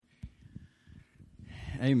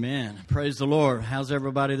Amen. Praise the Lord. How's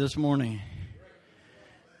everybody this morning?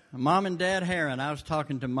 Mom and Dad Heron. I was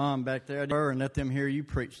talking to Mom back there and let them hear you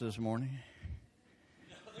preach this morning.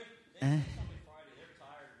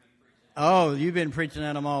 Oh, you've been preaching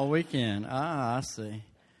at them all weekend. I see.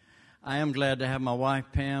 I am glad to have my wife,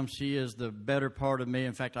 Pam. She is the better part of me.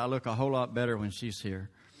 In fact, I look a whole lot better when she's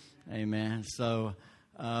here. Amen. So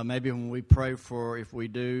maybe when we pray for, if we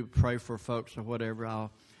do pray for folks or whatever,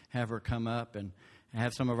 I'll have her come up, and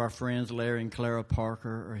have some of our friends, Larry and Clara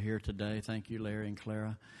Parker, are here today. Thank you, Larry and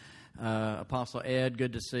Clara. Apostle Ed,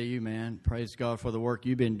 good to see you, man. Praise God for the work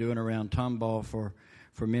you've been doing around Tomball for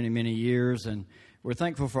many, many years, and we're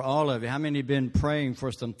thankful for all of you. How many have been praying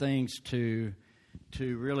for some things to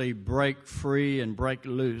really break free and break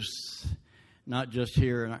loose, not just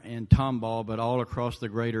here in Tomball, but all across the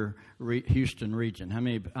greater Houston region? How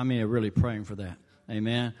many are really praying for that?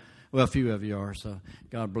 Amen. Well, a few of you are, so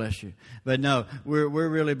God bless you. But no, we're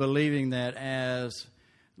really believing that as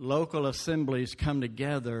local assemblies come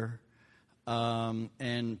together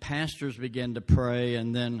and pastors begin to pray,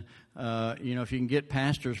 and then, if you can get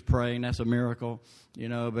pastors praying, that's a miracle,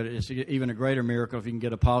 but it's even a greater miracle if you can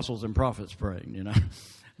get apostles and prophets praying,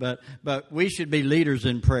 But we should be leaders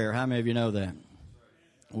in prayer. How many of you know that?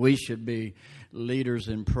 We should be leaders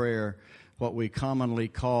in prayer. What we commonly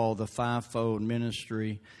call the fivefold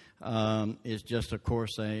ministry is just, of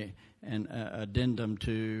course, an addendum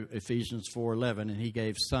to Ephesians 4:11, and he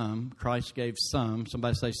gave some, Christ gave some,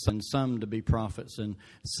 somebody say some to be prophets, and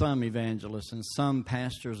some evangelists, and some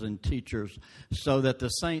pastors and teachers, so that the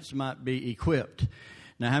saints might be equipped.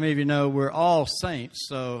 Now, how many of you know we're all saints,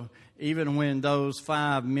 so even when those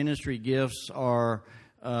 5 ministry gifts are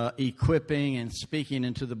equipping and speaking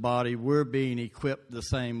into the body, we're being equipped the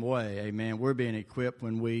same way. Amen. We're being equipped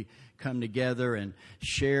when we come together and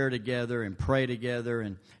share together and pray together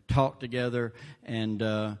and talk together. And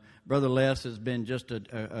Brother Les has been just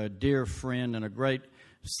a dear friend and a great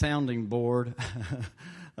sounding board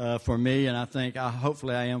for me, and I think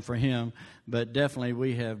hopefully I am for him. But definitely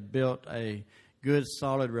we have built a good,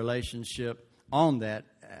 solid relationship on that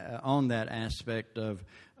aspect of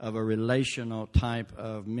a relational type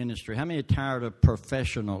of ministry. How many are tired of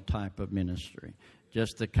professional type of ministry?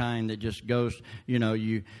 Just the kind that just goes,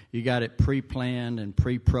 you got it pre-planned and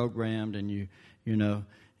pre-programmed, and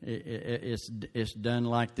it's done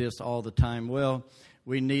like this all the time. Well,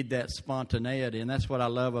 we need that spontaneity, and that's what I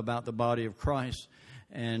love about the body of Christ.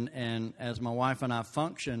 And as my wife and I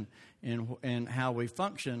function in how we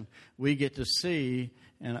function, we get to see,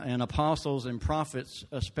 and apostles and prophets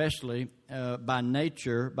especially, by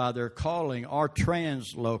nature, by their calling, are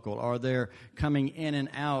translocal, or they're coming in and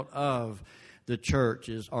out of the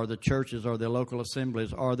churches or the local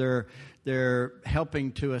assemblies, or they're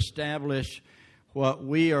helping to establish what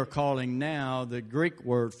we are calling now the Greek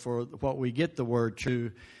word for what we get the word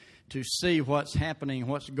to see what's happening,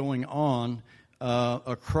 what's going on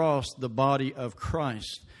across the body of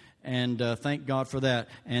Christ. And thank God for that,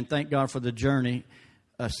 and thank God for the Journey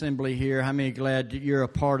assembly here. How many are glad that you're a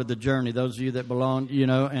part of the journey? Those of you that belong,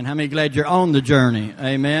 and how many are glad you're on the journey?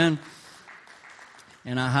 Amen.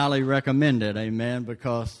 And I highly recommend it, amen,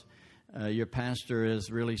 because your pastor is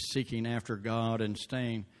really seeking after God and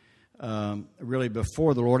staying really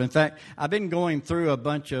before the Lord. In fact, I've been going through a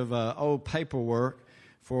bunch of old paperwork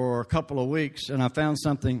for a couple of weeks, and I found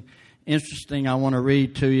something interesting I want to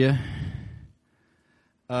read to you.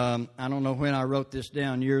 I don't know when I wrote this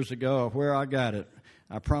down years ago or where I got it.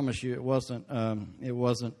 I promise you it wasn't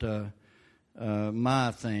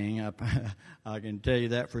my thing. I can tell you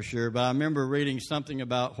that for sure. But I remember reading something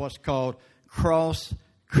about what's called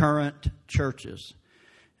cross-current churches.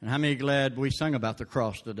 And how many are glad we sung about the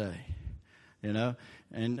cross today? And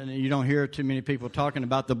you don't hear too many people talking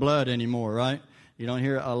about the blood anymore, right? You don't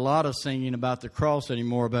hear a lot of singing about the cross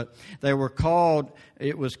anymore, but it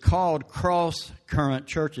was called cross-current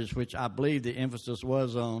churches, which I believe the emphasis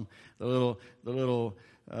was on the little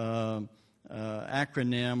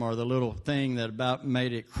acronym, or the little thing that about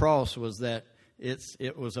made it cross, was that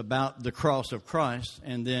it was about the cross of Christ,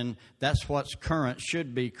 and then that's what's current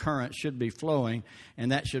should be flowing,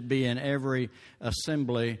 and that should be in every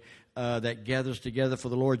assembly that gathers together for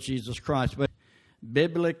the Lord Jesus Christ. But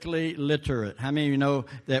biblically literate. How many of you know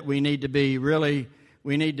that we need to be really,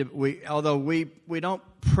 although we don't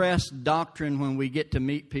press doctrine when we get to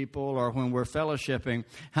meet people or when we're fellowshipping,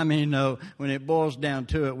 how many know when it boils down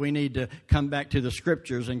to it, we need to come back to the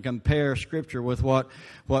Scriptures and compare Scripture with what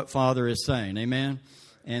Father is saying. Amen?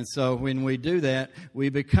 And so when we do that, we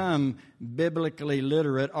become biblically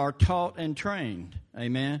literate or taught and trained.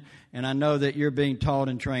 Amen? And I know that you're being taught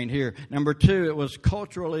and trained here. Number 2, it was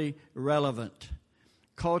culturally relevant.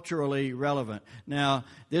 culturally relevant. Now,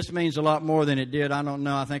 this means a lot more than it did. I don't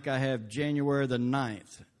know. I think I have January the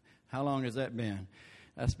 9th. How long has that been?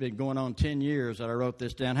 That's been going on 10 years that I wrote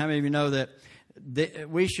this down. How many of you know that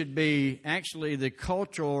we should be, actually, the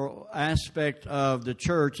cultural aspect of the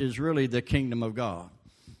church is really the kingdom of God.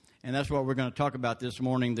 And that's what we're going to talk about this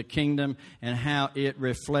morning, the kingdom and how it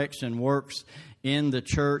reflects and works in the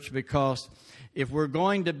church. Because if we're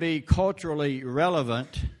going to be culturally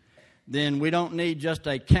relevant, then we don't need just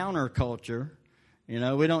a counterculture. You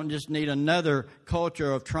know, we don't just need another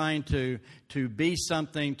culture of trying to be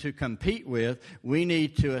something to compete with. We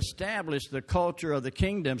need to establish the culture of the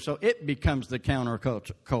kingdom so it becomes the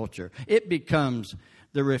counterculture. It becomes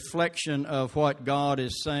the reflection of what God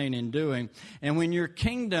is saying and doing. And when you're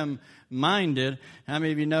kingdom-minded, how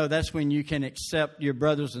many of you know that's when you can accept your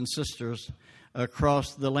brothers and sisters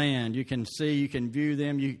across the land? You can see, you can view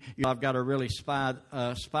them. I've got to really spy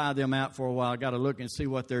them out for a while. I've got to look and see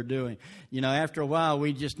what they're doing. You know, after a while,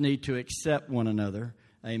 we just need to accept one another.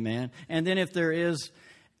 Amen. And then if there is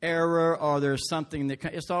error or there's something that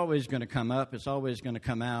it's always going to come up, it's always going to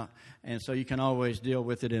come out, and so you can always deal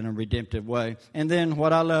with it in a redemptive way. And then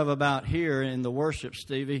what I love about here in the worship,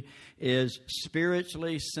 Stevie, is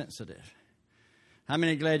spiritually sensitive. How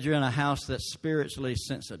many are glad you're in a house that's spiritually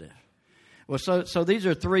sensitive? Well, so these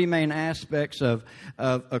are three main aspects of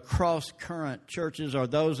cross-current churches, or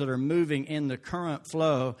those that are moving in the current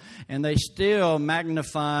flow, and they still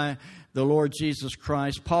magnify the Lord Jesus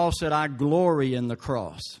Christ. Paul said, I glory in the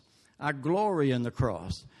cross. I glory in the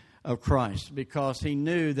cross of Christ, because he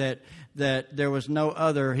knew that there was no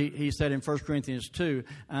other. He said in 1 Corinthians 2,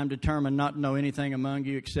 I'm determined not to know anything among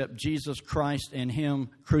you except Jesus Christ and Him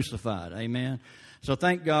crucified. Amen. So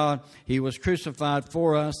thank God He was crucified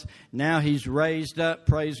for us. Now He's raised up.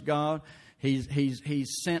 Praise God. He's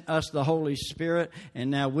sent us the Holy Spirit,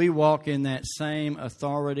 and now we walk in that same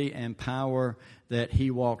authority and power that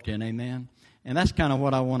He walked in. Amen. And that's kind of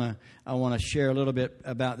what I want to share a little bit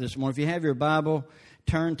about this morning. If you have your Bible,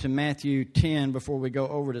 turn to Matthew 10 before we go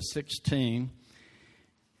over to 16.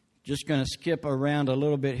 Just going to skip around a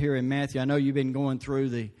little bit here in Matthew. I know you've been going through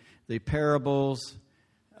the parables.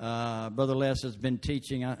 Brother Les has been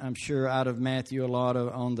teaching, I'm sure, out of Matthew a lot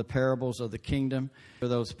on the parables of the kingdom, for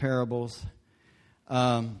those parables.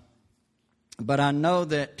 But I know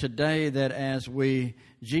that today, that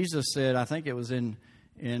Jesus said, I think it was in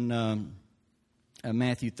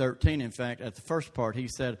Matthew 13, in fact, at the first part, He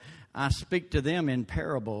said, I speak to them in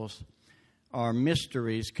parables or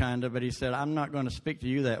mysteries, kind of, but He said, I'm not going to speak to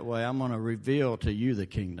you that way. I'm going to reveal to you the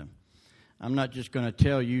kingdom. I'm not just going to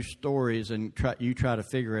tell you stories and you try to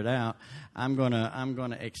figure it out. I'm going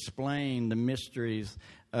to explain the mysteries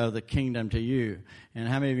of the kingdom to you. And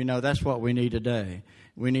how many of you know that's what we need today?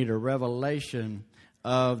 We need a revelation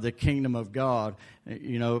of the kingdom of God.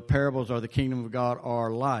 You know, parables are the kingdom of God are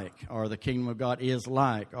like, or the kingdom of God is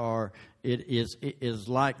like, or it is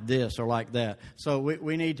like this or like that. So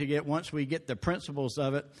we need to once we get the principles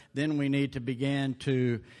of it, then we need to begin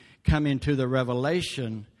to come into the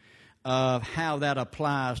revelation of how that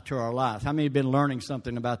applies to our lives. How many have been learning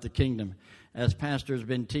something about the kingdom? As Pastor has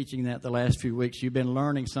been teaching that the last few weeks, you've been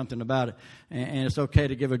learning something about it. And it's okay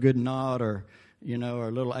to give a good nod or a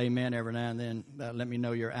little amen every now and then. Let me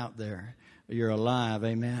know you're out there. You're alive.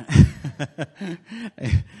 Amen.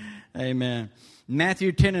 Amen.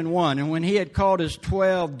 Matthew 10:1. And when He had called His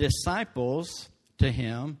 12 disciples to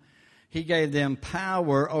Him, He gave them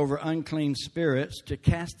power over unclean spirits to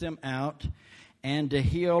cast them out and to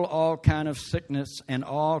heal all kind of sickness and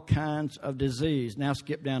all kinds of disease. Now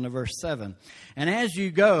skip down to verse 7. And as you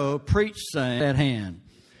go, preach, saying, at hand.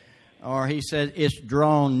 Or He said, it's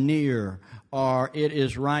drawn near. Or it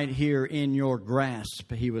is right here in your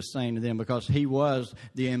grasp, He was saying to them, because He was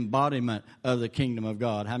the embodiment of the kingdom of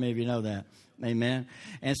God. How many of you know that? Amen.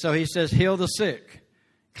 And so He says, heal the sick,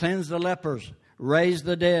 cleanse the lepers, raise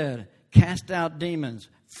the dead, cast out demons.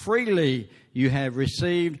 Freely you have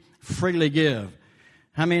received, freely give.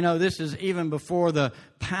 How many know this is even before the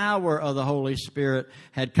power of the Holy Spirit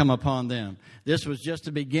had come upon them? This was just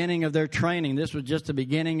the beginning of their training. This was just the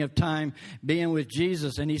beginning of time being with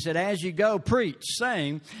Jesus. And He said, as you go, preach,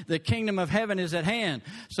 saying, the kingdom of heaven is at hand.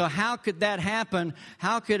 So how could that happen?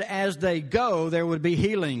 How could, as they go, there would be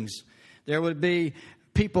healings? There would be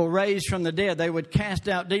people raised from the dead. They would cast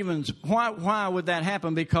out demons. Why would that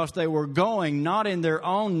happen? Because they were going not in their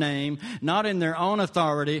own name, not in their own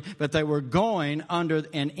authority, but they were going under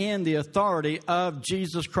and in the authority of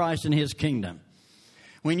Jesus Christ and His kingdom.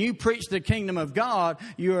 When you preach the kingdom of God,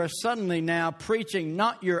 you are suddenly now preaching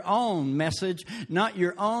not your own message, not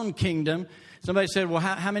your own kingdom. Somebody said, well,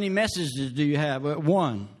 how many messages do you have?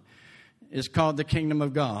 One. is called the kingdom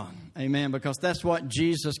of God. Amen. Because that's what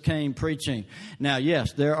Jesus came preaching. Now,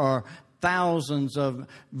 yes, there are thousands of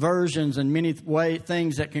versions and many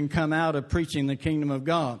things that can come out of preaching the kingdom of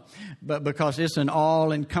God. But because it's an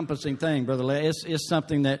all-encompassing thing, Brother Larry, it's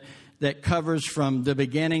something that covers from the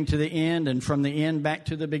beginning to the end and from the end back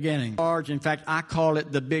to the beginning. In fact, I call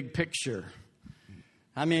it the big picture.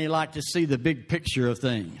 How many like to see the big picture of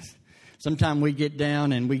things? Sometimes we get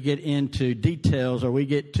down and we get into details, or we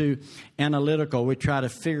get too analytical. We try to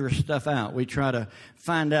figure stuff out. We try to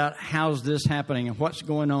find out how's this happening and what's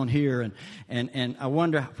going on here. And I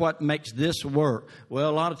wonder what makes this work. Well,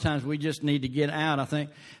 a lot of times we just need to get out. I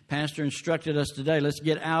think Pastor instructed us today, let's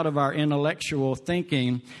get out of our intellectual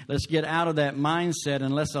thinking. Let's get out of that mindset,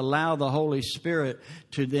 and let's allow the Holy Spirit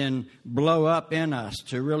to then blow up in us,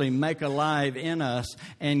 to really make alive in us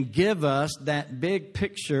and give us that big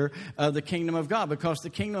picture of the kingdom of God. Because the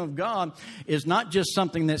kingdom of God is not just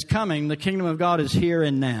something that's coming. The kingdom of God is here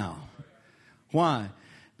and now. Why?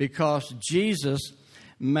 Because Jesus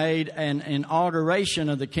made an inauguration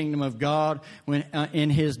of the kingdom of God when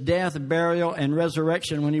in his death, burial, and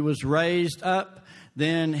resurrection. When he was raised up,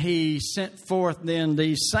 then he sent forth then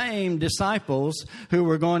these same disciples who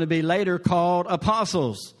were going to be later called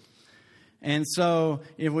apostles. And so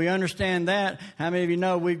if we understand that, how many of you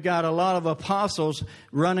know we've got a lot of apostles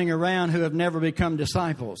running around who have never become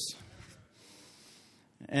disciples?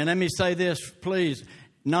 And let me say this, please.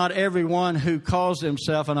 Not everyone who calls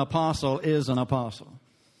himself an apostle is an apostle.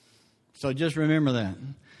 So just remember that.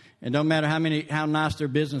 It don't matter how nice their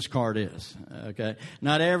business card is. Okay.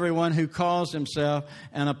 Not everyone who calls himself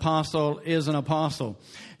an apostle is an apostle.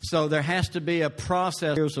 So there has to be a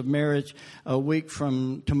process. Years of marriage a week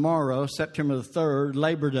from tomorrow, September the 3rd,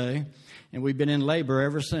 Labor Day. And we've been in labor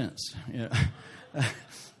ever since. Yeah.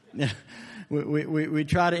 We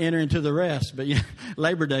try to enter into the rest, but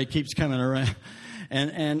Labor Day keeps coming around.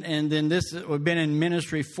 And then we've been in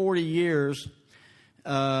ministry 40 years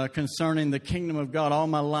concerning the kingdom of God all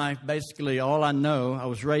my life. Basically, all I know, I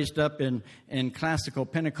was raised up in classical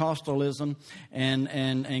Pentecostalism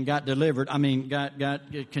and got delivered. I mean, got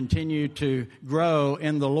continued to grow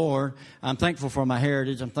in the Lord. I'm thankful for my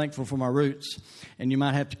heritage. I'm thankful for my roots. And you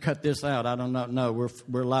might have to cut this out. I don't know. No,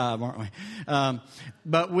 we're live, aren't we?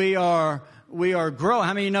 But we are growing.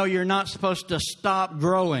 How many of you know you're not supposed to stop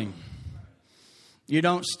growing? You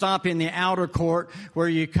don't stop in the outer court where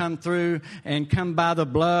you come through and come by the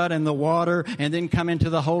blood and the water, and then come into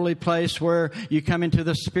the holy place where you come into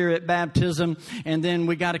the Spirit baptism. And then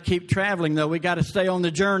we got to keep traveling, though. We got to stay on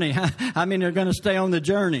the journey. I mean, they're going to stay on the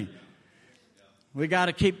journey. We got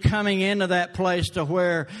to keep coming into that place to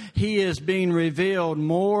where He is being revealed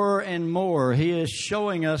more and more. He is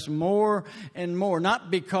showing us more and more. Not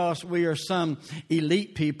because we are some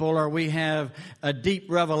elite people or we have a deep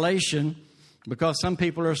revelation. Because some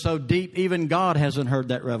people are so deep, even God hasn't heard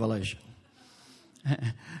that revelation.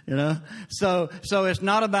 You know? So it's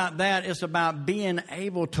not about that. It's about being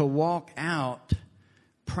able to walk out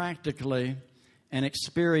practically and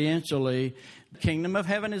experientially. The kingdom of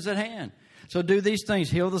heaven is at hand. So do these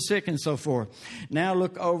things, heal the sick and so forth. Now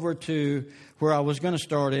look over to where I was going to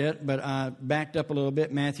start at, but I backed up a little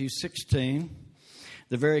bit, Matthew 16.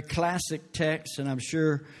 The very classic text, and I'm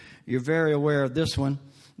sure you're very aware of this one.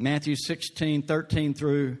 Matthew 16, 13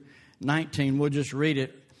 through 19. We'll just read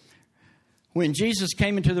it. When Jesus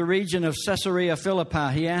came into the region of Caesarea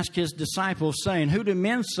Philippi, He asked His disciples, saying, "Who do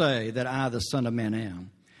men say that I, the Son of Man, am?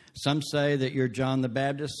 Some say that you're John the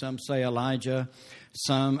Baptist. Some say Elijah.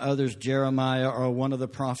 Some others Jeremiah or one of the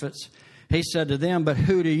prophets." He said to them, "But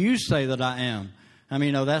who do you say that I am?" I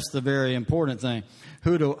mean, that's the very important thing.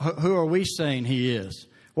 Who are we saying He is?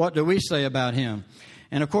 What do we say about Him?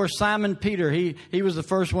 And, of course, Simon Peter, he was the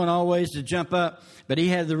first one always to jump up, but he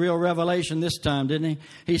had the real revelation this time, didn't he?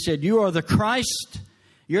 He said, "You are the Christ,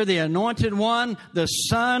 you're the anointed one, the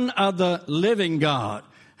Son of the living God."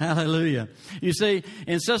 Hallelujah. You see,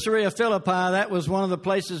 in Caesarea Philippi, that was one of the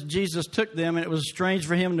places Jesus took them, and it was strange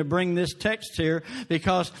for Him to bring this text here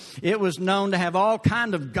because it was known to have all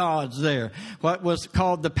kind of gods there, what was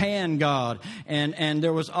called the pan god, and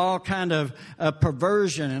there was all kind of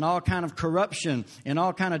perversion and all kind of corruption and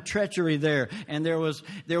all kind of treachery there, and there was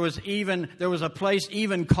a place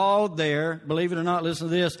even called there, believe it or not, listen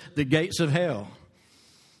to this, the gates of hell.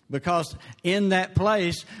 Because in that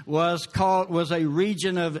place was a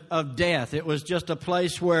region of death. It was just a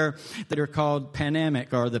place where they're called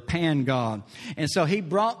Panamic or the Pan God. And so He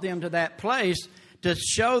brought them to that place to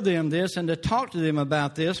show them this and to talk to them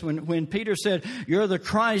about this. When Peter said, "You're the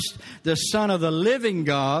Christ, the Son of the living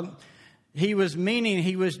God," He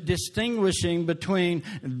was distinguishing between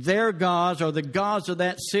their gods, or the gods of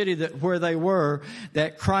that city where they were,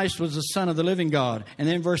 that Christ was the Son of the living God. And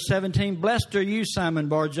then verse 17, blessed are you, Simon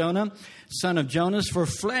Bar-Jonah, son of Jonas, for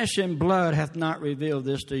flesh and blood hath not revealed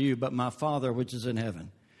this to you, but my Father which is in heaven.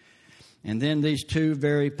 And then these two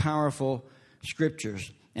very powerful scriptures.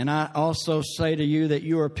 And I also say to you that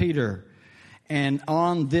you are Peter, and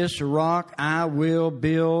on this rock I will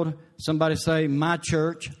build, somebody say, my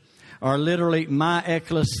church. Or literally, my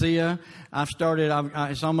ecclesia.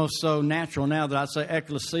 It's almost so natural now that I say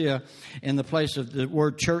ecclesia in the place of the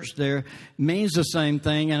word church there. Means the same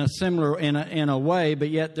thing in a similar, in a way, but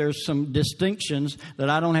yet there's some distinctions that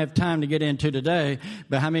I don't have time to get into today.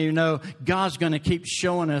 But how many of you know God's going to keep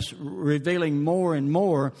showing us, revealing more and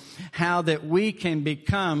more how that we can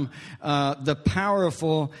become the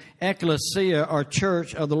powerful ecclesia or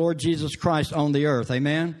church of the Lord Jesus Christ on the earth.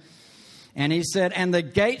 Amen? And he said, and the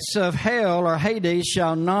gates of hell or Hades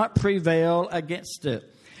shall not prevail against it.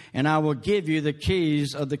 And I will give you the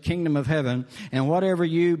keys of the kingdom of heaven. And whatever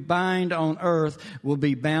you bind on earth will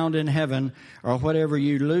be bound in heaven. Or whatever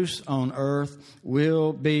you loose on earth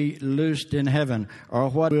will be loosed in heaven. Or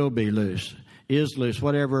what will be loosed is loose.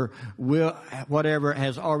 Whatever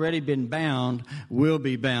has already been bound will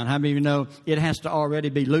be bound. How many of you know it has to already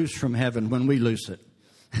be loose from heaven when we loose it?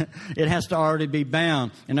 It has to already be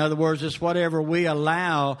bound. In other words, it's whatever we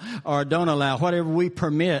allow or don't allow, whatever we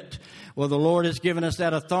permit. Well, the Lord has given us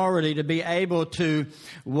that authority to be able to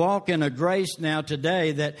walk in a grace now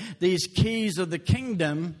today that these keys of the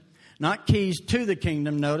kingdom, not keys to the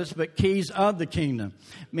kingdom, notice, but keys of the kingdom.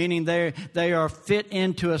 Meaning they are fit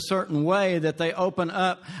into a certain way that they open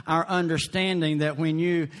up our understanding that when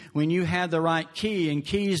you have the right key, and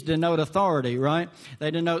keys denote authority, right? They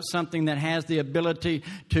denote something that has the ability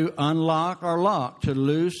to unlock or lock, to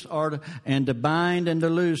loose and to bind and to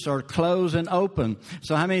loose, or close and open.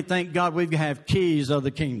 So how many thank God we have keys of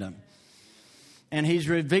the kingdom? And he's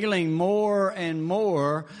revealing more and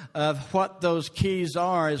more of what those keys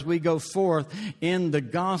are as we go forth in the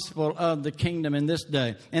gospel of the kingdom in this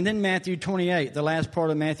day. And then Matthew 28, the last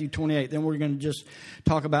part of Matthew 28. Then we're going to just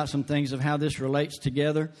talk about some things of how this relates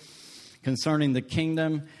together concerning the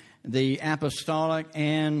kingdom, the apostolic,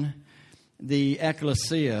 and the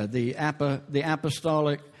ecclesia. The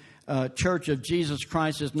apostolic church of Jesus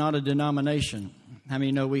Christ is not a denomination. How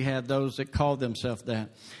many know we have those that call themselves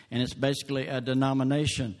that? And it's basically a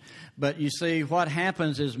denomination. But you see, what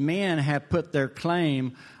happens is men have put their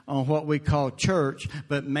claim on what we call church,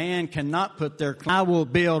 but man cannot put their claim. I will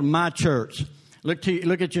build my church. Look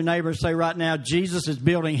at your neighbor and say right now, Jesus is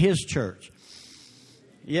building his church.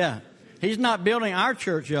 Yeah. He's not building our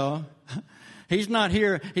church, y'all. He's not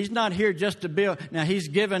here just to build. Now, he's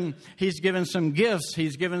given some gifts.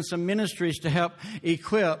 He's given some ministries to help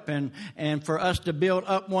equip and for us to build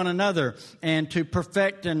up one another and to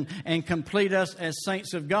perfect and complete us as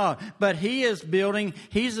saints of God. But he's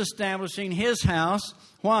establishing his house.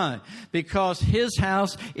 Why? Because his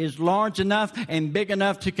house is large enough and big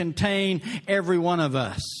enough to contain every one of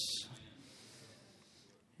us.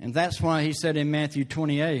 And that's why he said in Matthew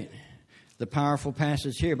 28, the powerful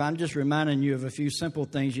passage here. But I'm just reminding you of a few simple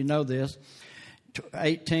things. You know this.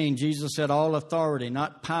 18, Jesus said, all authority,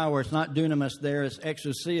 not power. It's not dunamis there. It's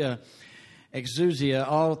exousia.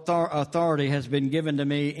 All authority has been given to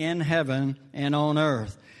me in heaven and on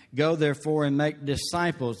earth. Go, therefore, and make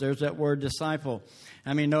disciples. There's that word disciple.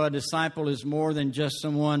 I mean, no, a disciple is more than just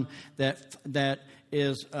someone that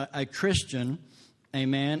is a Christian.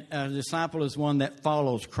 Amen. A disciple is one that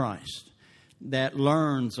follows Christ, that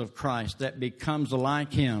learns of Christ, that becomes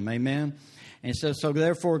like him. Amen. And it says, so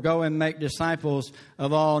therefore go and make disciples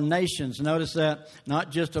of all nations. Notice that,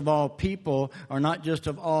 not just of all people, or not just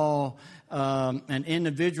of all an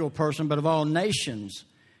individual person, but of all nations,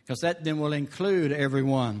 because that then will include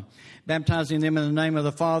everyone. Baptizing them in the name of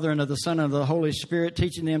the Father and of the Son and of the Holy Spirit,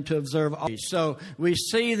 teaching them to observe all. So we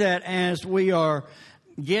see that as we are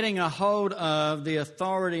getting a hold of the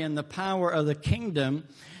authority and the power of the kingdom,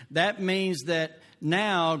 that means that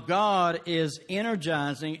now God is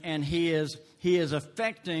energizing and He is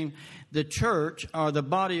affecting the church or the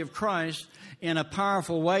body of Christ in a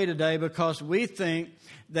powerful way today, because we think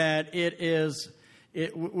that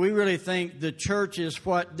we really think the church is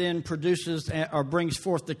what then produces or brings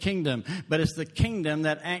forth the kingdom. But it's the kingdom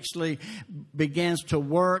that actually begins to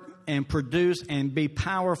work and produce and be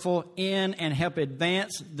powerful in and help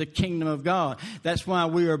advance the kingdom of God. That's why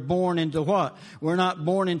we are born into what? We're not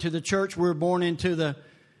born into the church, we're born into the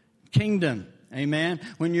kingdom. Amen.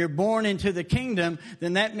 When you're born into the kingdom,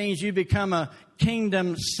 then that means you become a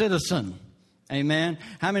kingdom citizen. Amen.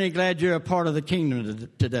 How many are glad you're a part of the kingdom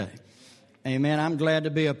today? Amen. I'm glad to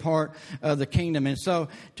be a part of the kingdom. And so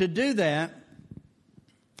to do that,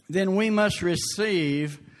 then we must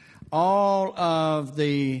receive all of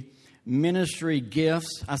the ministry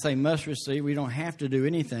gifts. I say must receive. We don't have to do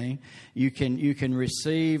anything. You can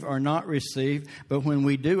receive or not receive. But when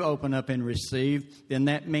we do open up and receive, then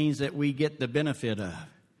that means that we get the benefit of.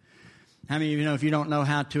 How many of you know if you don't know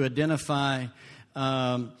how to identify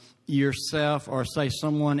yourself or say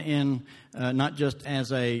someone in not just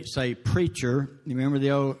as a preacher? You remember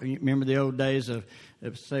the old days of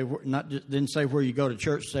say didn't say where you go to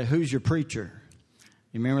church. Say who's your preacher.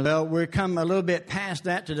 You remember that? Well, we're come a little bit past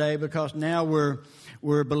that today because now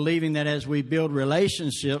we're believing that as we build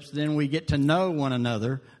relationships, then we get to know one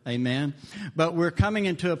another. Amen. But we're coming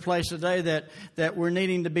into a place today that we're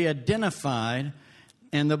needing to be identified.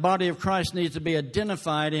 And the body of Christ needs to be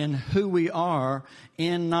identified in who we are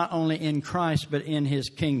in not only in Christ, but in His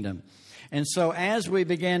kingdom. And so as we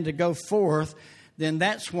began to go forth, then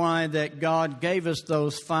that's why that God gave us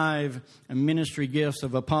those 5 ministry gifts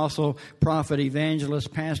of apostle, prophet,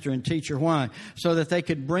 evangelist, pastor, and teacher. Why? So that they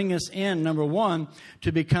could bring us in, number one,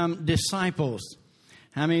 to become disciples.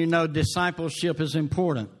 How many of you know discipleship is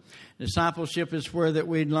important? Discipleship is where that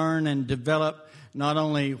we learn and develop not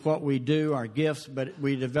only what we do, our gifts, but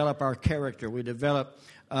we develop our character. We develop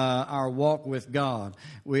our walk with God.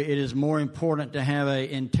 It is more important to have an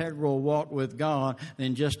integral walk with God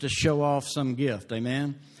than just to show off some gift.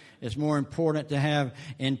 Amen? It's more important to have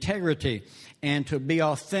integrity and to be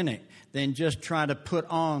authentic than just try to put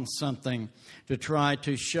on something to try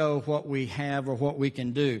to show what we have or what we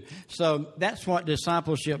can do. So that's what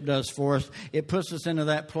discipleship does for us. It puts us into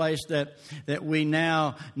that place that we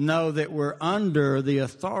now know that we're under the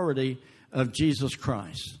authority of Jesus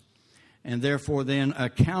Christ. And therefore then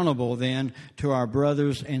accountable then to our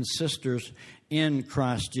brothers and sisters in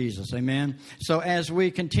Christ Jesus. Amen. So as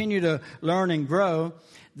we continue to learn and grow,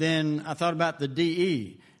 then I thought about the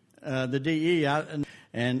DE.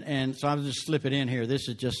 And so I'll just slip it in here. This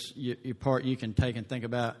is just your part you can take and think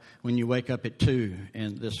about when you wake up at 2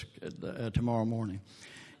 and this tomorrow morning.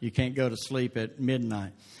 You can't go to sleep at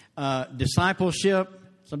midnight. Discipleship.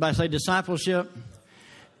 Somebody say discipleship.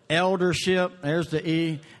 Eldership. There's the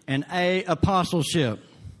E. And A, apostleship.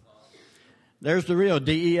 There's the real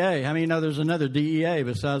DEA. How many know there's another DEA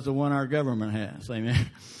besides the one our government has? Amen.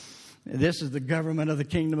 This is the government of the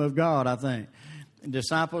kingdom of God, I think.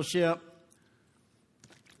 Discipleship,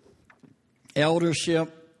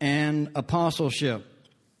 eldership, and apostleship.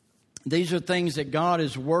 These are things that God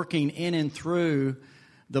is working in and through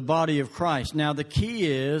the body of Christ. Now, the key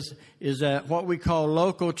is that what we call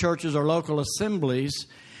local churches or local assemblies,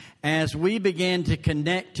 as we begin to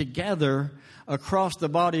connect together across the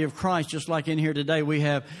body of Christ, just like in here today, we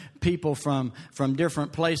have people from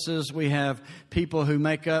different places. We have people who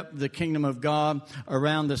make up the kingdom of God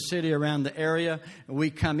around the city, around the area.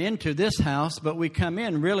 We come into this house, but we come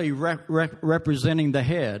in really representing the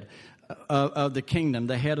head of the kingdom,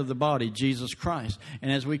 the head of the body, Jesus Christ.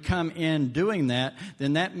 And as we come in doing that,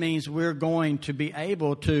 then that means we're going to be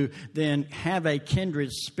able to then have a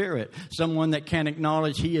kindred spirit, someone that can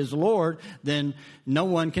acknowledge He is Lord. Then no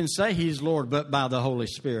one can say He's Lord but by the Holy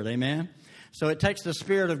Spirit. Amen? So it takes the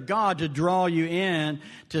Spirit of God to draw you in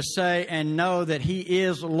to say and know that He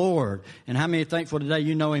is Lord. And how many are thankful today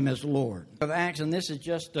you know Him as Lord? Of Acts, and this is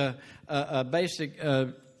just a basic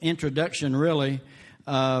introduction, really,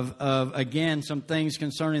 of again, some things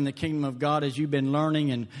concerning the kingdom of God as you've been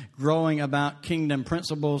learning and growing about kingdom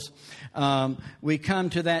principles. We come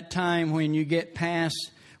to that time when you get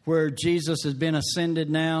past where Jesus has been ascended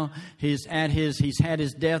now. He's had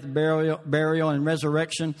his death, burial, and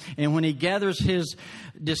resurrection. And when He gathers His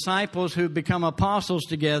disciples who become apostles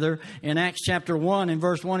together, in Acts chapter 1 and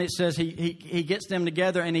verse 1, it says he gets them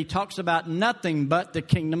together and He talks about nothing but the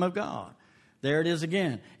kingdom of God. There it is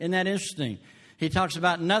again. Isn't that interesting? He talks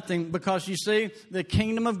about nothing because, you see, the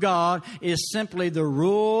kingdom of God is simply the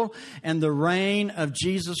rule and the reign of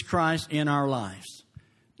Jesus Christ in our lives.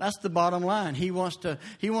 That's the bottom line. He wants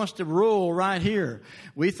to rule right here.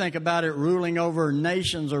 We think about it ruling over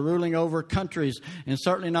nations or ruling over countries, and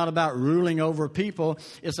certainly not about ruling over people.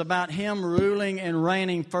 It's about Him ruling and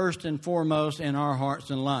reigning first and foremost in our hearts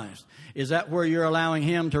and lives. Is that where you're allowing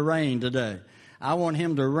Him to reign today? I want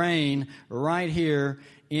Him to reign right here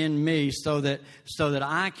in me so that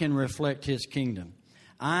I can reflect His kingdom.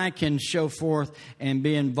 I can show forth and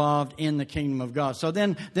be involved in the kingdom of God. So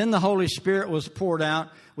then the Holy Spirit was poured out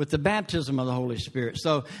with the baptism of the Holy Spirit.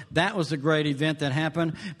 So that was a great event that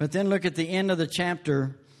happened. But then look at the end of the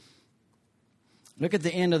chapter. Look at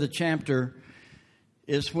the end of the chapter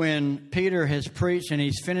is when Peter has preached and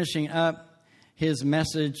he's finishing up his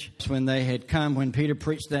message when they had come, when Peter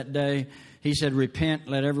preached that day. He said, "Repent,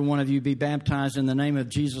 let every one of you be baptized in the name of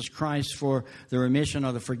Jesus Christ for the remission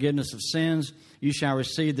or the forgiveness of sins. You shall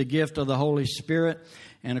receive the gift of the Holy Spirit."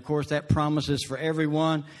 And, of course, that promise is for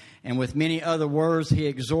everyone. And with many other words, he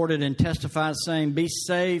exhorted and testified, saying, "Be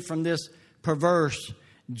saved from this perverse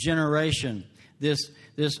generation," this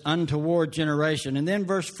untoward generation. And then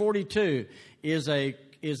verse 42 is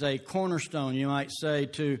a cornerstone, you might say,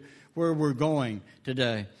 to where we're going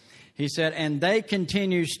today. He said, "And they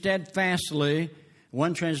continue steadfastly."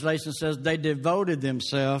 One translation says they devoted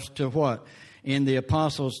themselves to what? In the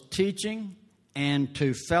apostles' teaching and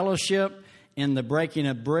to fellowship, in the breaking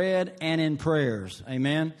of bread, and in prayers.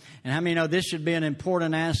 Amen? And how many know this should be an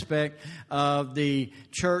important aspect of the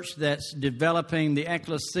church that's developing, the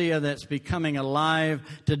ecclesia that's becoming alive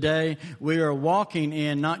today? We are walking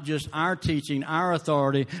in not just our teaching, our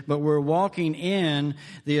authority, but we're walking in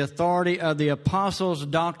the authority of the apostles'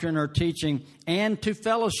 doctrine or teaching, and to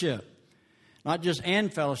fellowship. Not just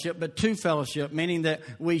and fellowship, but to fellowship, meaning that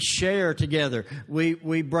we share together. We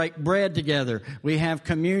break bread together. We have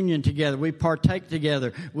communion together. We partake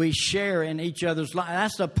together. We share in each other's life.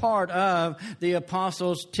 That's a part of the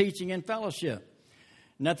apostles' teaching and fellowship.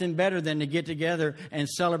 Nothing better than to get together and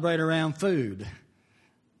celebrate around food.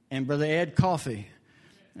 And Brother Ed, coffee.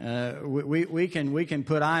 We can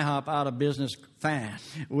put IHOP out of business fast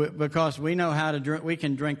because we know how to drink. We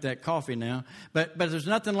can drink that coffee now. But there's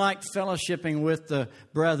nothing like fellowshipping with the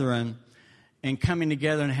brethren and coming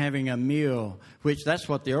together and having a meal, which that's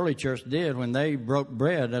what the early church did when they broke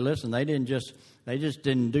bread. Listen, they just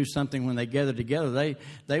didn't do something when they gathered together.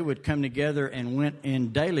 They would come together and went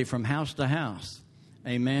in daily from house to house.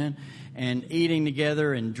 Amen. And eating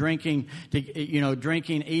together and drinking,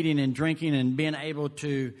 eating and drinking and being able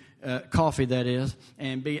to, coffee that is,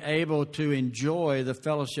 and be able to enjoy the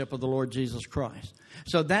fellowship of the Lord Jesus Christ.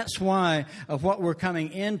 So that's why of what we're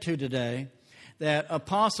coming into today, that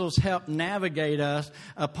apostles help navigate us.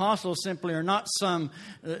 Apostles simply are not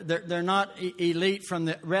they're not elite from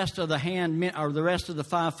the rest of the or the rest of the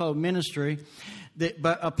fivefold ministry.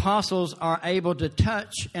 But apostles are able to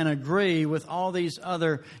touch and agree with all these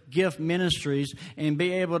other gift ministries and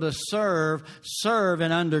be able to serve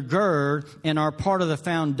and undergird and are part of the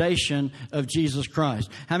foundation of Jesus Christ.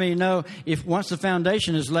 How many know if once the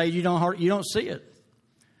foundation is laid, you don't see it.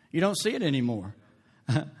 You don't see it anymore.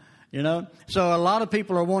 So a lot of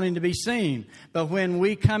people are wanting to be seen. But when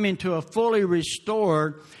we come into a fully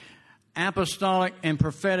restored apostolic and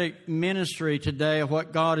prophetic ministry today of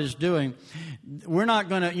what God is doing, you're not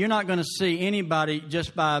going to see anybody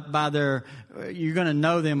just by their, you're going to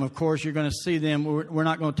know them, of course, you're going to see them. We're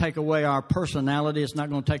not going to take away our personality. It's not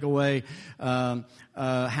going to take away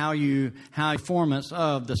performance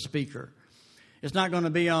of the speaker. It's not going to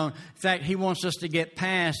be on. In fact, he wants us to get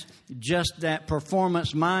past just that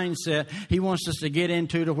performance mindset. He wants us to get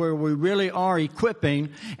into to where we really are equipping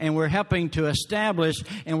and we're helping to establish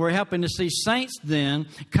and we're helping to see saints then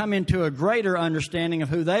come into a greater understanding of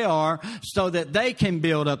who they are so that they can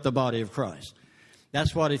build up the body of Christ.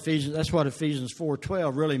 That's what Ephesians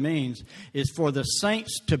 4:12 really means, is for the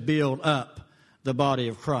saints to build up the body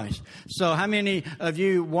of Christ. So how many of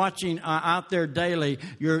you watching out there daily,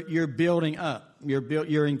 you're building up,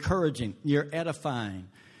 you're encouraging, you're edifying,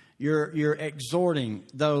 you're exhorting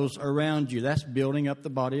those around you? That's building up the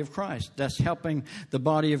body of Christ. That's helping the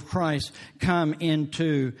body of Christ come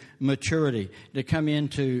into maturity, to come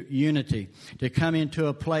into unity, to come into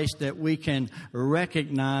a place that we can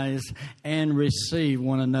recognize and receive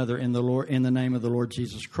one another in the Lord, in the name of the Lord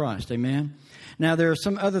Jesus Christ. Amen. Now, there are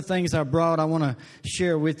some other things I want to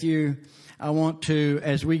share with you. I want to,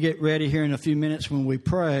 as we get ready here in a few minutes when we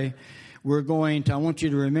pray, I want you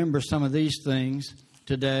to remember some of these things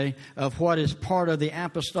today of what is part of the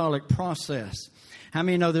apostolic process. How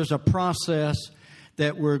many know there's a process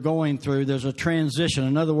that we're going through? There's a transition.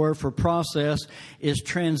 Another word for process is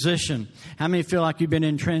transition. How many feel like you've been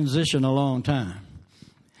in transition a long time?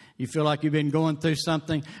 You feel like you've been going through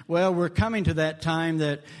something? Well, we're coming to that time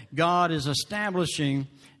that God is establishing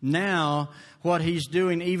now what He's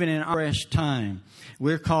doing even in our fresh time.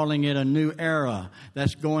 We're calling it a new era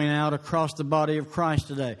that's going out across the body of Christ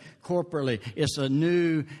today. Corporately, it's a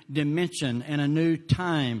new dimension and a new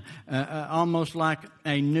time, almost like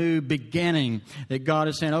a new beginning that God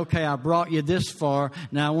is saying, okay, I brought you this far.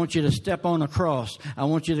 Now I want you to step on across. I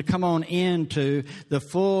want you to come on into the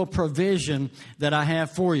full provision that I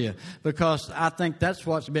have for you. Because I think that's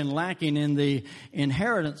what's been lacking in the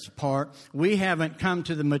inheritance part. We haven't come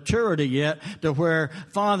to the maturity yet to where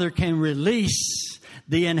Father can release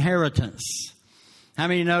the inheritance. How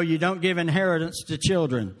many know you don't give inheritance to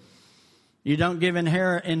children? You don't give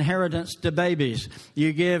inheritance to babies.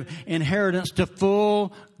 You give inheritance to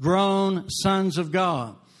full-grown sons of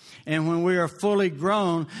God. And when we are fully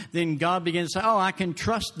grown, then God begins to say, oh, I can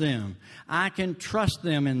trust them. I can trust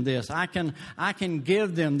them in this. I can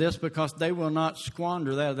give them this because they will not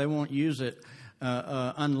squander that. They won't use it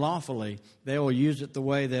unlawfully. They will use it the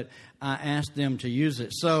way that I asked them to use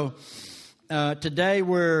it. So today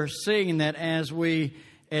we're seeing that as we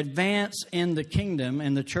advance in the kingdom,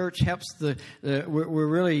 and the church helps we're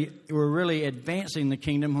really advancing the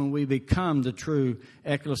kingdom when we become the true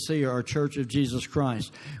ecclesia or church of Jesus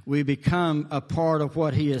Christ. We become a part of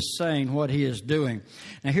what He is saying, what He is doing.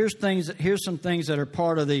 Now here's some things that are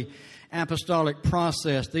part of the apostolic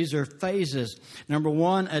process. These are phases. Number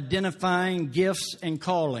one, identifying gifts and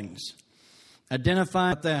callings.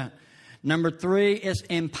 Identify that. Number three is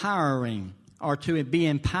empowering. Or to be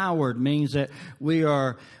empowered means that we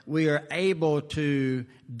are able to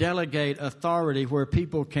delegate authority where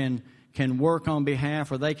people can work on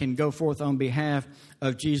behalf, or they can go forth on behalf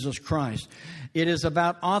of Jesus Christ. It is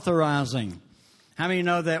about authorizing. How many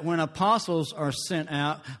know that when apostles are sent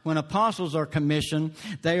out, when apostles are commissioned,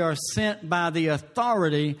 they are sent by the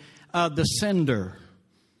authority of the sender?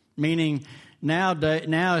 Meaning now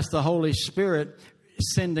it's the Holy Spirit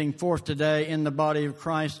sending forth today in the body of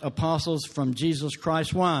Christ apostles from Jesus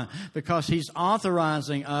Christ. Why? Because He's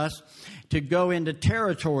authorizing us to go into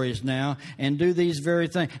territories now and do these very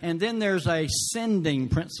things. And then there's a sending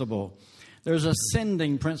principle. There's a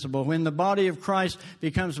sending principle. When the body of Christ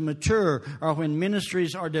becomes mature, or when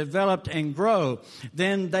ministries are developed and grow,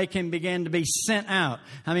 then they can begin to be sent out.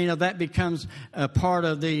 I mean, that becomes a part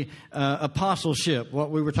of the apostleship, what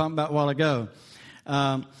we were talking about a while ago.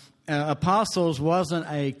 Apostles wasn't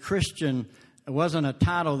a Christian, it wasn't a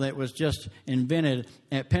title that was just invented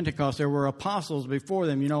at Pentecost. There were apostles before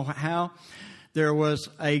them. You know how? There was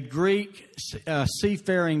a Greek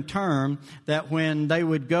seafaring term that when they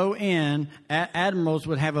would go in, admirals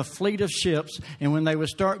would have a fleet of ships, and when they would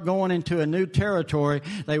start going into a new territory,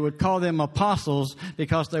 they would call them apostles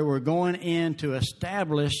because they were going in to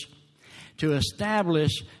establish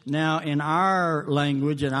now in our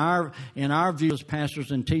language, in our view as pastors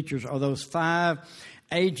and teachers, are those 5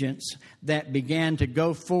 agents that began to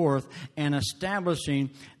go forth and establishing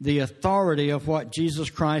the authority of what Jesus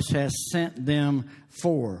Christ has sent them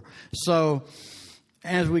for. So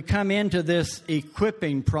as we come into this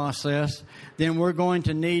equipping process, then we're going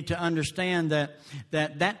to need to understand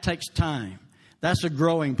that takes time. That's a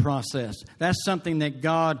growing process. That's something that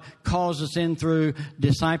God calls us in through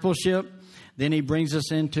discipleship. Then He brings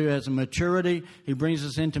us into as a maturity. He brings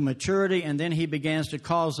us into maturity, and then He begins to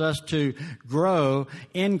cause us to grow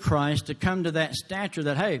in Christ, to come to that stature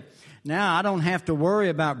that, hey, now I don't have to worry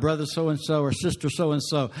about brother so-and-so or sister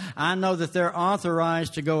so-and-so. I know that they're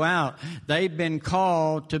authorized to go out. They've been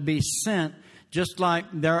called to be sent, just like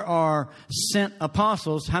there are sent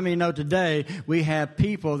apostles. How many know today we have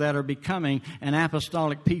people that are becoming an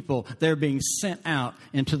apostolic people? They're being sent out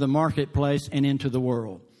into the marketplace and into the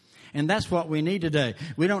world. And that's what we need today.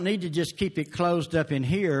 We don't need to just keep it closed up in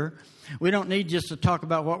here. We don't need just to talk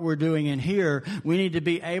about what we're doing in here. We need to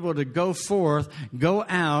be able to go forth, go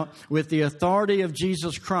out with the authority of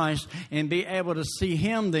Jesus Christ, and be able to see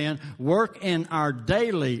Him then work in our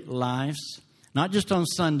daily lives. Not just on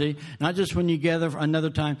Sunday, not just when you gather for another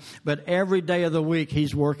time, but every day of the week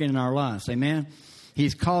He's working in our lives. Amen?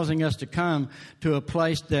 He's causing us to come to a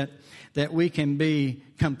place that we can be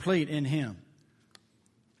complete in Him.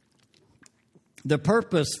 The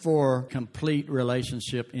purpose for complete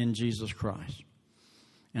relationship in Jesus Christ.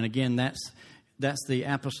 And again, that's the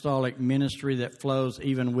apostolic ministry that flows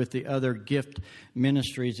even with the other gift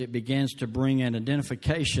ministries. It begins to bring an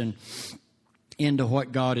identification into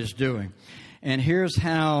what God is doing. And here's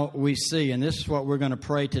how we see, and this is what we're going to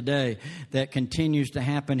pray today, that continues to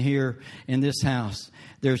happen here in this house.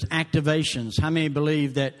 There's activations. How many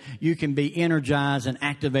believe that you can be energized and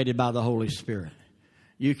activated by the Holy Spirit?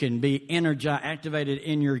 You can be energized, activated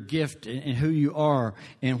in your gift and who you are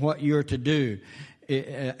and what you're to do.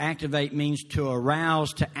 Activate means to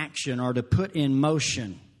arouse to action or to put in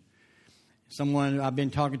motion. I've been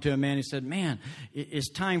talking to a man who said, man, it's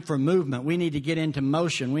time for movement. We need to get into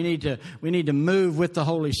motion. We need to move with the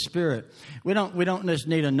Holy Spirit. We don't just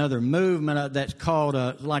need another movement that's called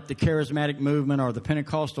like the charismatic movement or the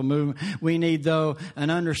Pentecostal movement. We need, though, an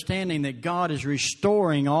understanding that God is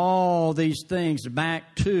restoring all these things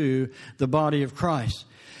back to the body of Christ.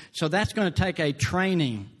 So that's going to take a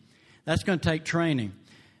training. That's going to take training.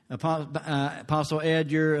 Apostle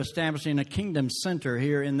Ed, you're establishing a kingdom center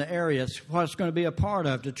here in the area. It's what it's going to be a part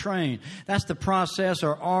of, to train. That's the process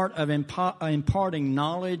or art of imparting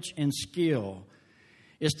knowledge and skill.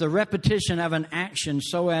 It's the repetition of an action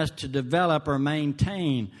so as to develop or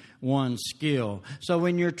maintain one's skill. So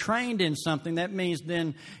when you're trained in something, that means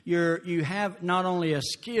then you have not only a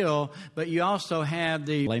skill, but you also have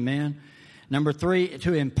the... Amen. Number 3,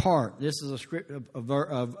 to impart. This is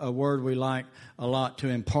a word we like a lot, to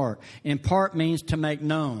impart. Impart means to make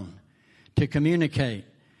known, to communicate,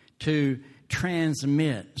 to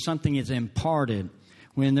transmit. Something is imparted.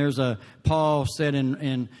 When Paul said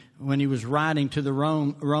when he was writing to the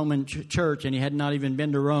Roman church, and he had not even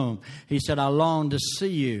been to Rome, he said, I long to see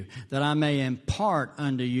you, that I may impart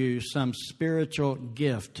unto you some spiritual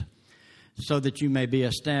gift, so that you may be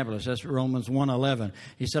established. That's Romans 1:11.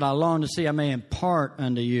 He said, I long to see I may impart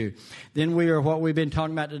unto you. Then we are, what we've been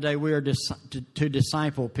talking about today, we are to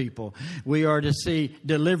disciple people. We are to see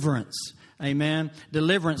deliverance. Amen.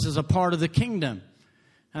 Deliverance is a part of the kingdom.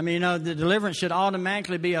 I mean, the deliverance should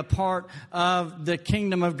automatically be a part of the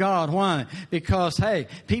kingdom of God. Why? Because, hey,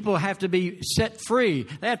 people have to be set free.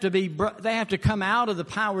 They have to come out of the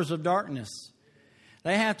powers of darkness.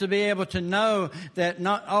 They have to be able to know that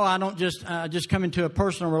I don't just come into a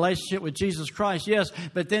personal relationship with Jesus Christ. Yes,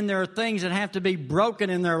 but then there are things that have to be broken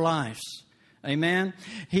in their lives. Amen.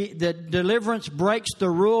 The deliverance breaks the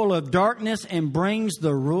rule of darkness and brings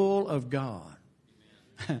the rule of God.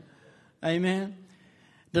 Amen.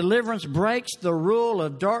 Deliverance breaks the rule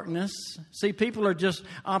of darkness. See, people are just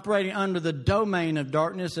operating under the domain of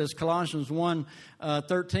darkness, as Colossians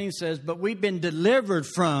 1:13 says, but we've been delivered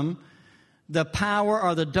from the power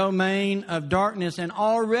or the domain of darkness and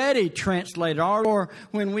already translated. Or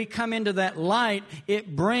when we come into that light,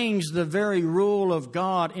 it brings the very rule of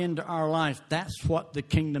God into our life. That's what the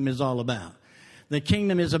kingdom is all about. The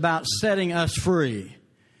kingdom is about setting us free.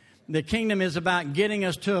 The kingdom is about getting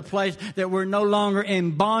us to a place that we're no longer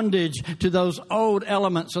in bondage to those old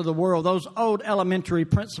elements of the world, those old elementary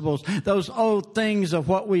principles, those old things of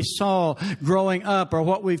what we saw growing up or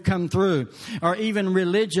what we've come through, or even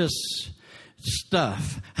religious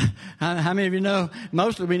stuff. How many of you know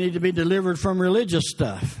mostly we need to be delivered from religious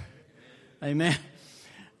stuff? Amen.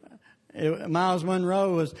 Miles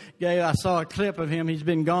Monroe was gay. I saw a clip of him. He's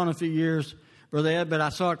been gone a few years, Brother Ed, but I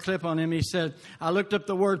saw a clip on him. He said, I looked up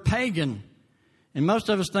the word pagan, and most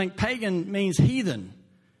of us think pagan means heathen.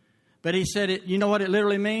 But he said, you know what it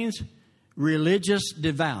literally means? Religious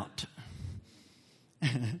devout.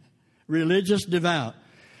 Religious devout.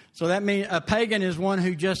 So that means a pagan is one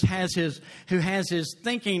who just has his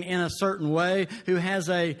thinking in a certain way, who has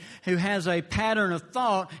a pattern of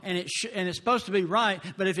thought, and it's supposed to be right.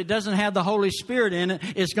 But if it doesn't have the Holy Spirit in it,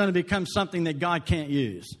 it's going to become something that God can't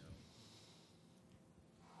use.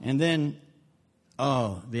 And then,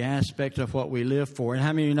 the aspect of what we live for. And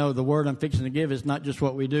how many of you know the word I'm fixing to give is not just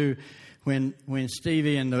what we do when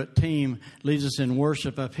Stevie and the team leads us in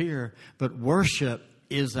worship up here, but worship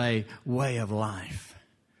is a way of life.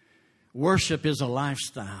 Worship is a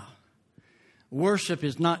lifestyle. Worship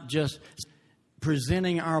is not just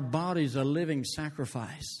presenting our bodies a living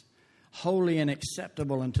sacrifice, holy and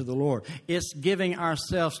acceptable unto the Lord. It's giving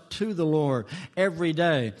ourselves to the Lord every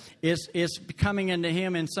day. It's coming into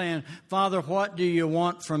Him and saying, Father, what do you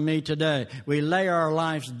want from me today? We lay our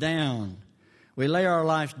lives down. We lay our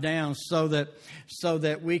life down so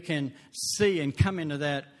that we can see and come into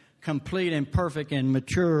that complete and perfect and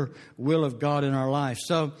mature will of God in our life.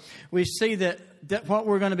 So we see that what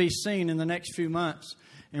we're going to be seeing in the next few months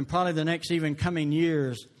and probably the next even coming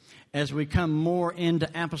years as we come more into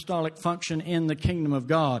apostolic function in the kingdom of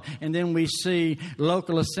God. And then we see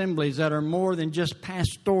local assemblies that are more than just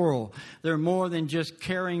pastoral. They're more than just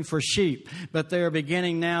caring for sheep. But they're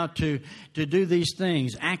beginning now to do these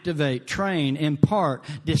things. Activate, train, impart,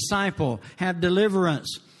 disciple, have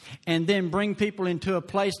deliverance. And then bring people into a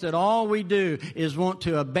place that all we do is want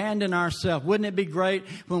to abandon ourselves. Wouldn't it be great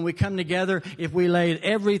when we come together if we laid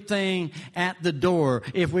everything at the door,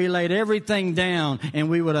 if we laid everything down and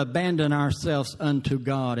we would abandon ourselves unto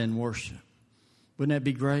God and worship? Wouldn't that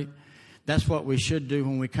be great? That's what we should do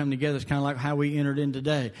when we come together. It's kind of like how we entered in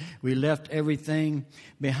today. We left everything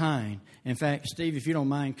behind. In fact, Steve, if you don't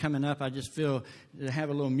mind coming up, I just feel to have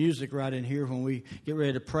a little music right in here when we get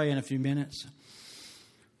ready to pray in a few minutes.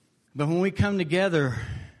 But when we come together,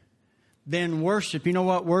 then worship, you know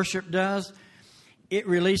what worship does? It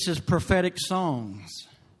releases prophetic songs,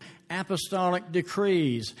 apostolic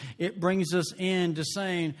decrees. It brings us into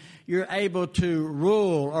saying you're able to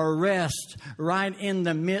rule or rest right in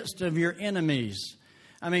the midst of your enemies.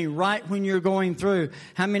 I mean, right when you're going through.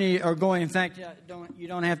 How many are going? In fact, you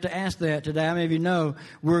don't have to ask that today. How many of you know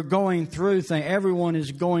we're going through things? Everyone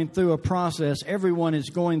is going through a process. Everyone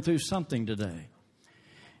is going through something today.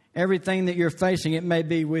 Everything that you're facing, it may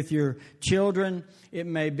be with your children. It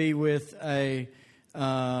may be with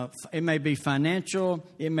it may be financial.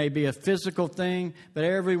 It may be a physical thing. But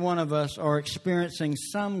every one of us are experiencing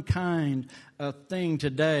some kind of thing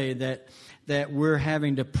today that we're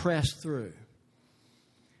having to press through.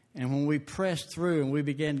 And when we press through and we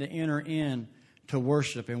begin to enter in to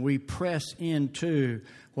worship and we press into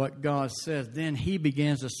what God says, then He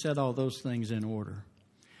begins to set all those things in order.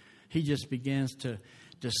 He just begins to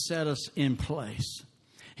set us in place.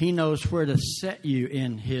 He knows where to set you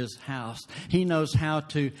in His house. He knows how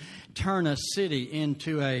to turn a city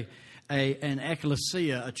into an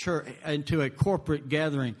ecclesia, a church, into a corporate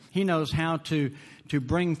gathering. He knows how to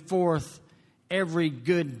bring forth every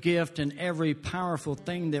good gift and every powerful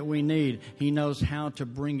thing that we need. He knows how to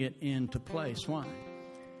bring it into place. Why?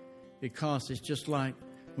 Because it's just like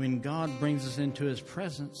when God brings us into His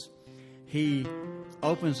presence, He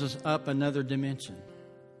opens us up another dimension.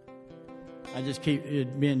 I just keep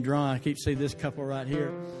it being drawn. I keep seeing this couple right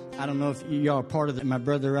here. I don't know if y'all are part of it. My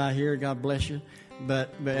brother right here, God bless you. But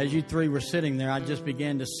as you three were sitting there, I just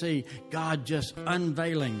began to see God just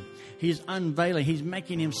unveiling. He's unveiling. He's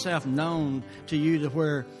making Himself known to you to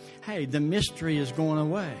where, hey, the mystery is going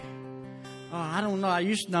away. Oh, I don't know. I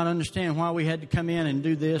used to not understand why we had to come in and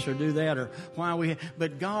do this or do that, or why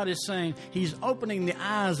but God is saying He's opening the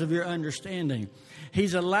eyes of your understanding.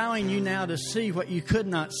 He's allowing you now to see what you could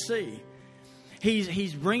not see.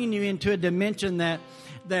 He's bringing you into a dimension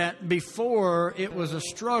that before it was a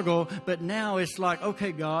struggle, but now it's like,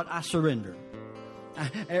 okay, God, I surrender.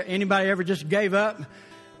 Anybody ever just gave up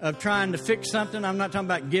of trying to fix something? I'm not talking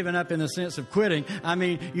about giving up in the sense of quitting. I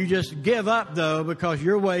mean, you just give up, though, because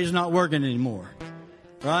your way is not working anymore.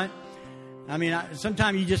 Right? I mean,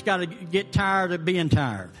 sometimes you just got to get tired of being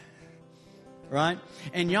tired. Right?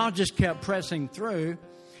 And y'all just kept pressing through.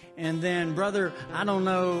 And then, brother, I don't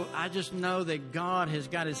know. I just know that God has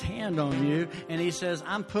got His hand on you. And He says,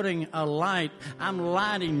 I'm putting a light. I'm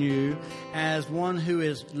lighting you as one who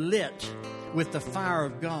is lit with the fire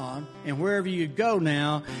of God. And wherever you go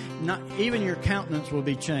now, even your countenance will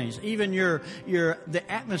be changed. Even the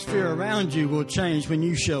atmosphere around you will change when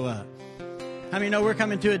you show up. I mean, we're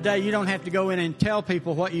coming to a day you don't have to go in and tell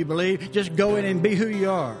people what you believe. Just go in and be who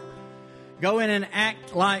you are. Go in and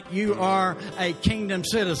act like you are a kingdom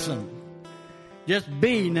citizen. Just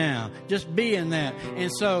be now. Just be in that.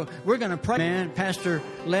 And so we're going to pray. Man, Pastor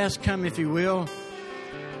Les, come if you will.